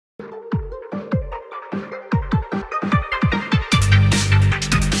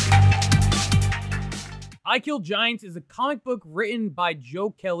I Kill Giants is a comic book written by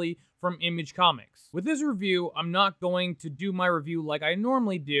Joe Kelly from Image Comics. With this review, I'm not going to do my review like I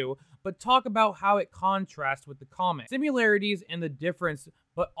normally do, but talk about how it contrasts with the comic, similarities and the difference,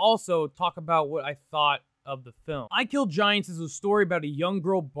 but also talk about what I thought of the film. I Kill Giants is a story about a young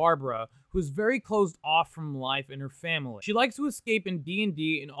girl, Barbara, who's very closed off from life and her family. She likes to escape in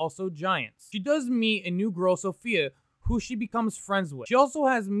D&D and also giants. She does meet a new girl, Sophia, who she becomes friends with. She also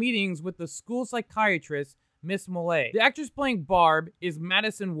has meetings with the school psychiatrist, Miss Millay. The actress playing Barb is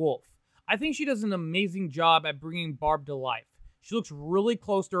Madison Wolfe. I think she does an amazing job at bringing Barb to life. She looks really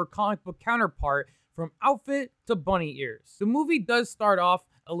close to her comic book counterpart from outfit to bunny ears. The movie does start off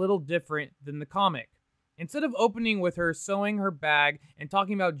a little different than the comic. Instead of opening with her sewing her bag and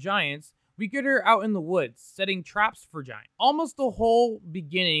talking about giants, we get her out in the woods, setting traps for giants. Almost the whole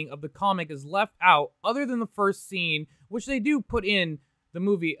beginning of the comic is left out other than the first scene, which they do put in the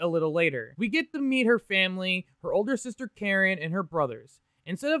movie a little later. We get to meet her family, her older sister Karen, and her brothers.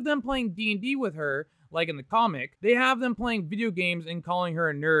 Instead of them playing D&D with her, like in the comic, they have them playing video games and calling her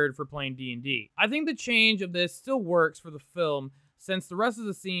a nerd for playing D&D. I think the change of this still works for the film, since the rest of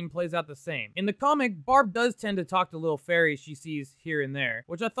the scene plays out the same. In the comic, Barb does tend to talk to little fairies she sees here and there,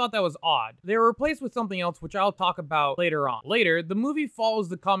 which I thought that was odd. They were replaced with something else, which I'll talk about later on. Later, the movie follows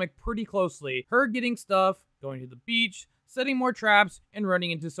the comic pretty closely, her getting stuff, going to the beach, setting more traps, and running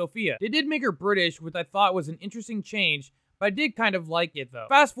into Sophia. They did make her British, which I thought was an interesting change, but I did kind of like it though.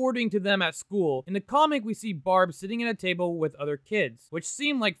 Fast forwarding to them at school, in the comic we see Barb sitting at a table with other kids, which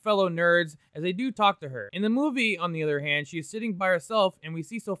seem like fellow nerds as they do talk to her. In the movie, on the other hand, she is sitting by herself and we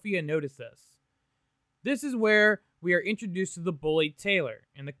see Sophia notice this. This is where we are introduced to the bully Taylor.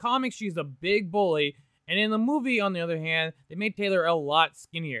 In the comic, she's a big bully, and in the movie, on the other hand, they made Taylor a lot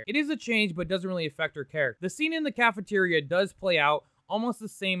skinnier. It is a change, but doesn't really affect her character. The scene in the cafeteria does play out almost the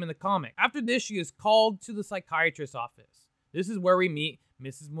same in the comic. After this, she is called to the psychiatrist's office. This is where we meet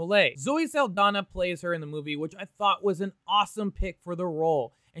Mrs. Millay. Zoe Saldana plays her in the movie, which I thought was an awesome pick for the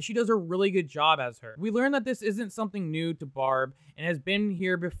role, and she does a really good job as her. We learn that this isn't something new to Barb and has been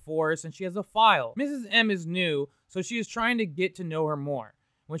here before since she has a file. Mrs. M is new, so she is trying to get to know her more.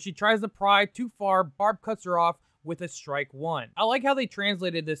 When she tries to pry too far, Barb cuts her off with a strike one. I like how they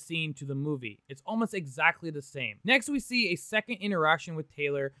translated this scene to the movie. It's almost exactly the same. Next, we see a second interaction with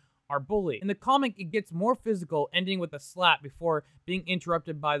Taylor, our bully. In the comic, it gets more physical, ending with a slap before being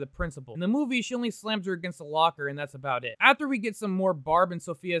interrupted by the principal. In the movie, she only slams her against a locker and that's about it. After we get some more Barb and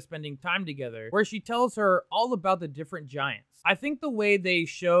Sophia spending time together, where she tells her all about the different giants. I think the way they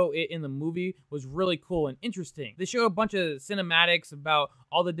show it in the movie was really cool and interesting. They show a bunch of cinematics about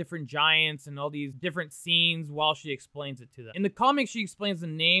all the different giants and all these different scenes while she explains it to them. In the comic, she explains the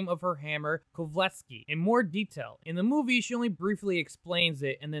name of her hammer, Kovletsky, in more detail. In the movie, she only briefly explains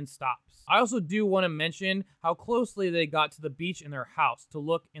it and then stops. I also do want to mention how closely they got to the beach in their house to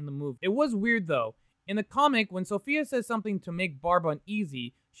look in the movie. It was weird though. In the comic, when Sophia says something to make Barb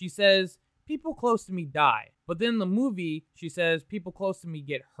uneasy, she says, "People close to me die." But then in the movie, she says, "People close to me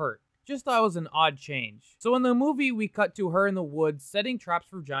get hurt." Just thought it was an odd change. So in the movie, we cut to her in the woods setting traps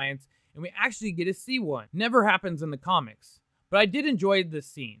for giants, and we actually get to see one. Never happens in the comics. But I did enjoy this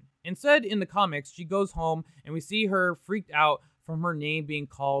scene. Instead, in the comics, she goes home and we see her freaked out from her name being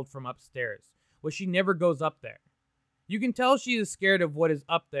called from upstairs, which she never goes up there. You can tell she is scared of what is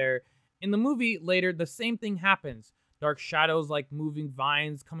up there. In the movie, later, the same thing happens. Dark shadows like moving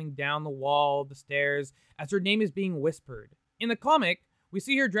vines coming down the wall of the stairs as her name is being whispered. In the comic, we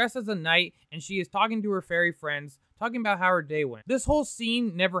see her dressed as a knight and she is talking to her fairy friends, talking about how her day went. This whole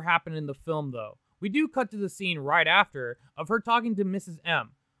scene never happened in the film though. We do cut to the scene right after of her talking to Mrs.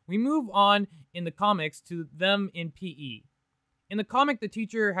 M. We move on in the comics to them in PE. In the comic, the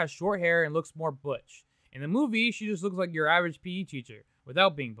teacher has short hair and looks more butch. In the movie, she just looks like your average PE teacher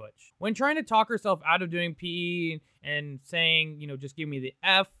without being butch. When trying to talk herself out of doing PE and saying, just give me the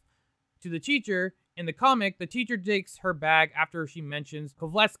F to the teacher, in the comic, the teacher takes her bag after she mentions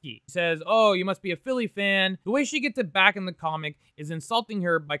Kovletsky. She says, "Oh, you must be a Philly fan." The way she gets it back in the comic is insulting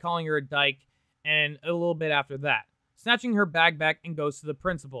her by calling her a dyke, and a little bit after that, snatching her bag back and goes to the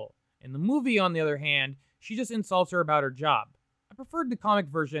principal. In the movie, on the other hand, she just insults her about her job. I preferred the comic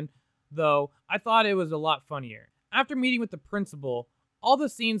version, though I thought it was a lot funnier. After meeting with the principal, all the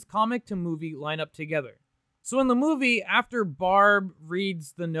scenes comic to movie line up together. So in the movie, after Barb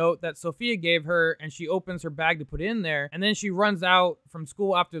reads the note that Sophia gave her and she opens her bag to put in there, and then she runs out from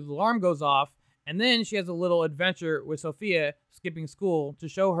school after the alarm goes off, and then she has a little adventure with Sophia skipping school to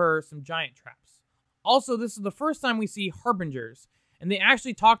show her some giant traps. Also, this is the first time we see Harbingers, and they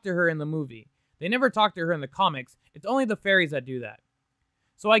actually talk to her in the movie. They never talk to her in the comics. It's only the fairies that do that.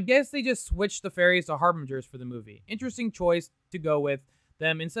 So I guess they just switched the fairies to harbingers for the movie. Interesting choice to go with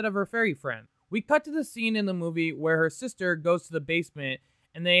them instead of her fairy friend. We cut to the scene in the movie where her sister goes to the basement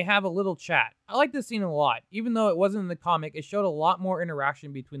and they have a little chat. I like this scene a lot. Even though it wasn't in the comic, it showed a lot more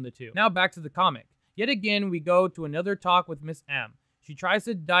interaction between the two. Now back to the comic. Yet again, we go to another talk with Miss M. She tries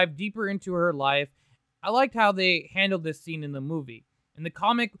to dive deeper into her life. I liked how they handled this scene in the movie. In the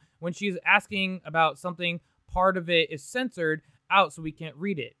comic, when she's asking about something, part of it is censored out so we can't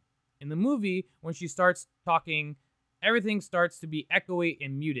read it. In the movie, when she starts talking, everything starts to be echoey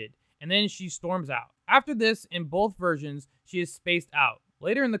and muted, and then she storms out. After this, in both versions, she is spaced out.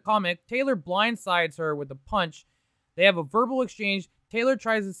 Later in the comic, Taylor blindsides her with a punch. They have a verbal exchange. Taylor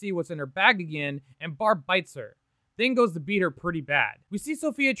tries to see what's in her bag again, and Barb bites her. Then goes to beat her pretty bad. We see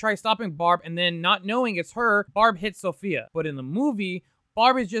Sophia try stopping Barb, and then, not knowing it's her, Barb hits Sophia. But in the movie,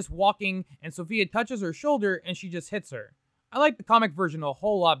 Barb is just walking, and Sophia touches her shoulder, and she just hits her. I like the comic version a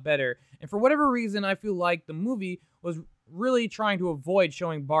whole lot better, and for whatever reason, I feel like the movie was really trying to avoid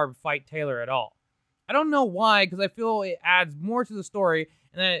showing Barb fight Taylor at all. I don't know why, because I feel it adds more to the story,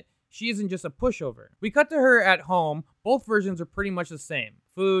 and that she isn't just a pushover. We cut to her at home. Both versions are pretty much the same.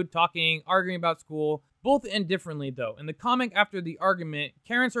 Food, talking, arguing about school. Both end differently though. In the comic, after the argument,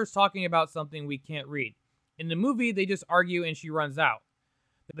 Karen starts talking about something we can't read. In the movie, they just argue and she runs out.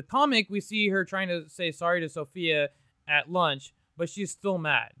 In the comic, we see her trying to say sorry to Sophia at lunch, but she's still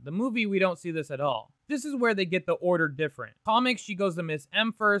mad. The movie, we don't see this at all. This is where they get the order different. Comics, she goes to Miss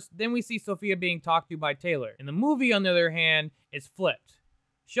M first, then we see Sophia being talked to by Taylor. In the movie, on the other hand, it's flipped.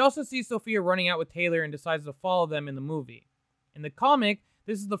 She also sees Sophia running out with Taylor and decides to follow them in the movie. In the comic,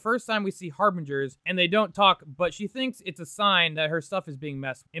 this is the first time we see harbingers, and they don't talk, but she thinks it's a sign that her stuff is being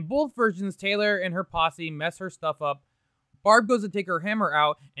messed with. In both versions, Taylor and her posse mess her stuff up. Barb goes to take her hammer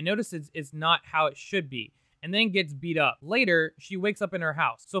out and notices it's not how it should be, and then gets beat up. Later, she wakes up in her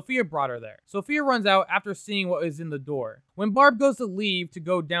house. Sophia brought her there. Sophia runs out after seeing what is in the door. When Barb goes to leave to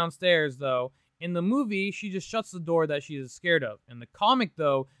go downstairs, though, in the movie, she just shuts the door that she is scared of. In the comic,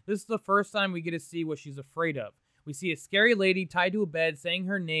 though, this is the first time we get to see what she's afraid of. We see a scary lady tied to a bed saying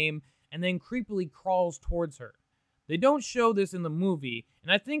her name and then creepily crawls towards her. They don't show this in the movie,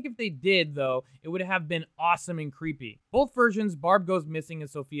 and I think if they did, though, it would have been awesome and creepy. Both versions, Barb goes missing and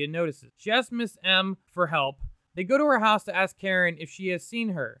Sophia notices. She asks Miss M for help. They go to her house to ask Karen if she has seen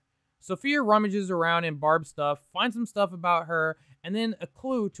her. Sophia rummages around in Barb's stuff, finds some stuff about her, and then a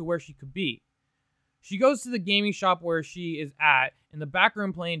clue to where she could be. She goes to the gaming shop where she is at, in the back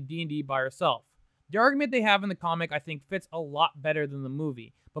room playing D&D by herself. The argument they have in the comic, I think, fits a lot better than the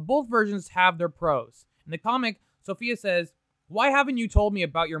movie, but both versions have their pros. In the comic, Sophia says, "Why haven't you told me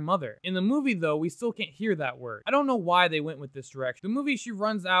about your mother?" In the movie, though, we still can't hear that word. I don't know why they went with this direction. The movie, she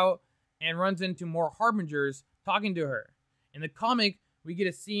runs out and runs into more harbingers talking to her. In the comic, we get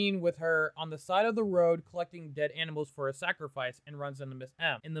a scene with her on the side of the road collecting dead animals for a sacrifice and runs into Miss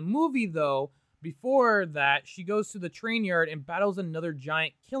M. In the movie, though, before that, she goes to the train yard and battles another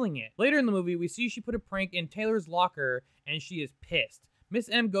giant, killing it. Later in the movie, we see she put a prank in Taylor's locker and she is pissed. Miss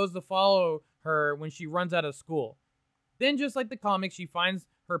M goes to follow her when she runs out of school. Then, just like the comic, she finds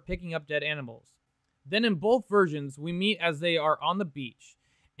her picking up dead animals. Then in both versions, we meet as they are on the beach.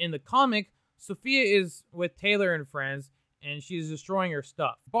 In the comic, Sophia is with Taylor and friends, and she is destroying her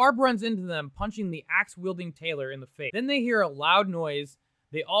stuff. Barb runs into them, punching the axe-wielding Taylor in the face. Then they hear a loud noise.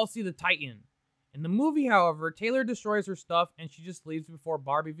 They all see the Titan. In the movie, however, Taylor destroys her stuff and she just leaves before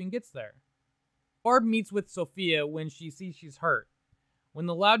Barb even gets there. Barb meets with Sophia when she sees she's hurt. When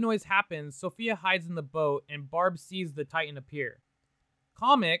the loud noise happens, Sophia hides in the boat and Barb sees the Titan appear.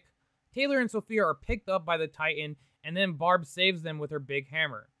 Comic, Taylor and Sophia are picked up by the Titan and then Barb saves them with her big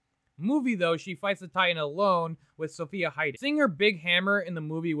hammer. Movie, though, she fights the Titan alone with Sophia hiding. Seeing her big hammer in the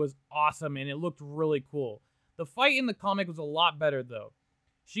movie was awesome and it looked really cool. The fight in the comic was a lot better, though.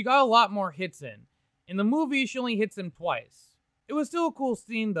 She got a lot more hits in. In the movie, she only hits him twice. It was still a cool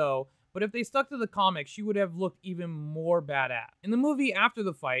scene, though, but if they stuck to the comic, she would have looked even more badass. In the movie, after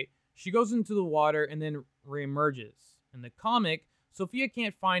the fight, she goes into the water and then reemerges. In the comic, Sophia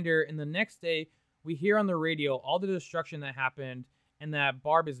can't find her, and the next day, we hear on the radio all the destruction that happened and that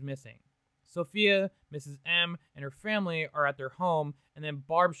Barb is missing. Sophia, Mrs. M, and her family are at their home, and then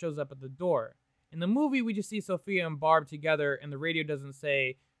Barb shows up at the door. In the movie, we just see Sophia and Barb together, and the radio doesn't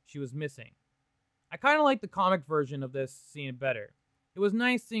say she was missing. I kind of like the comic version of this scene better. It was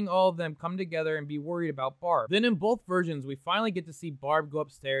nice seeing all of them come together and be worried about Barb. Then in both versions, we finally get to see Barb go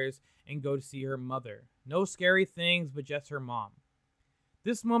upstairs and go to see her mother. No scary things, but just her mom.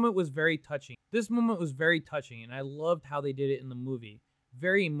 This moment was very touching. And I loved how they did it in the movie.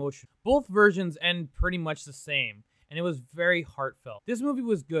 Very emotional. Both versions end pretty much the same, and it was very heartfelt. This movie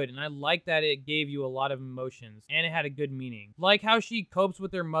was good, and I like that it gave you a lot of emotions, and it had a good meaning. Like how she copes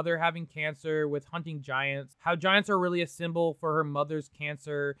with her mother having cancer, with hunting giants, how giants are really a symbol for her mother's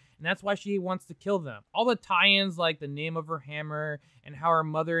cancer, and that's why she wants to kill them. All the tie-ins like the name of her hammer, and how her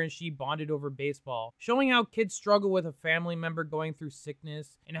mother and she bonded over baseball. Showing how kids struggle with a family member going through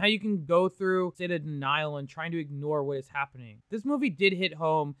sickness, and how you can go through a state of denial and trying to ignore what is happening. This movie did hit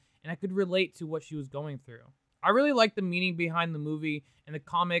home, and I could relate to what she was going through. I really liked the meaning behind the movie and the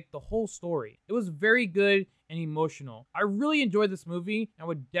comic, the whole story. It was very good and emotional. I really enjoyed this movie and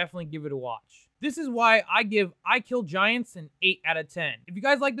would definitely give it a watch. This is why I give I Kill Giants an 8 out of 10. If you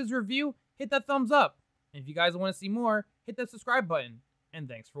guys like this review, hit that thumbs up. And if you guys want to see more, hit that subscribe button. And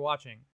thanks for watching.